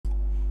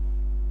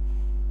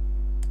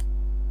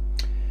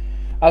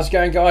How's it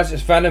going, guys?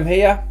 It's Venom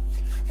here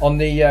on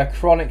the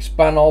Kronikz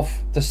Banov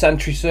the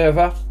Sentry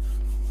server.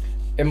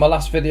 In my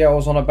last video I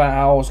was on about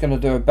how I was going to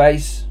do a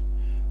base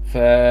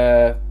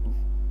for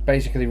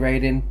basically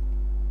raiding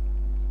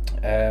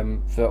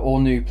for all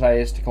new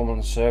players to come on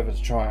the server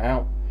to try it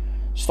out.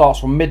 Starts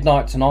from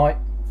midnight tonight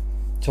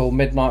till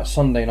midnight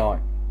Sunday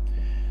night.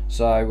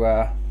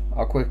 So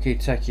I'll quickly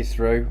take you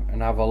through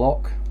and have a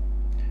look.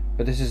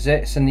 But this is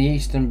it. It's in the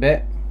eastern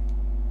bit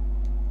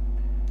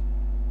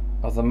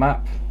of the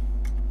map.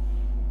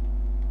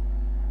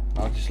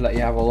 I'll just let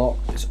you have a look.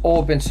 It's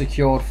all been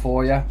secured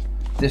for you.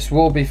 This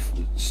will be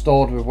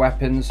stored with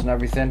weapons and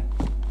everything.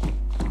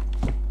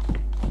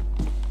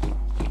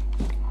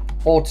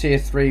 All tier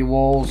 3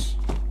 walls.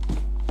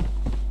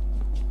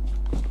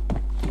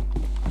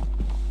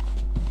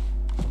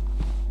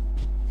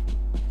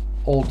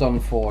 All done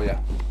for you.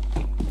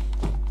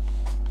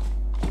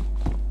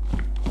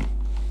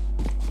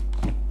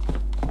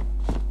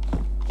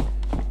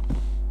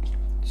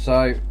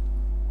 So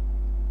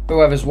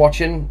whoever's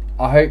watching,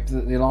 I hope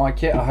that they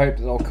like it. I hope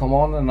that they'll come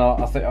on and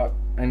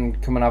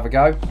and come and have a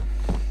go.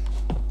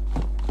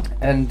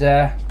 And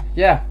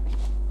yeah,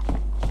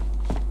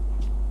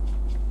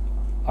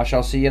 I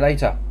shall see you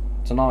later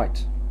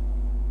tonight.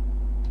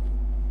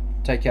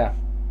 Take care.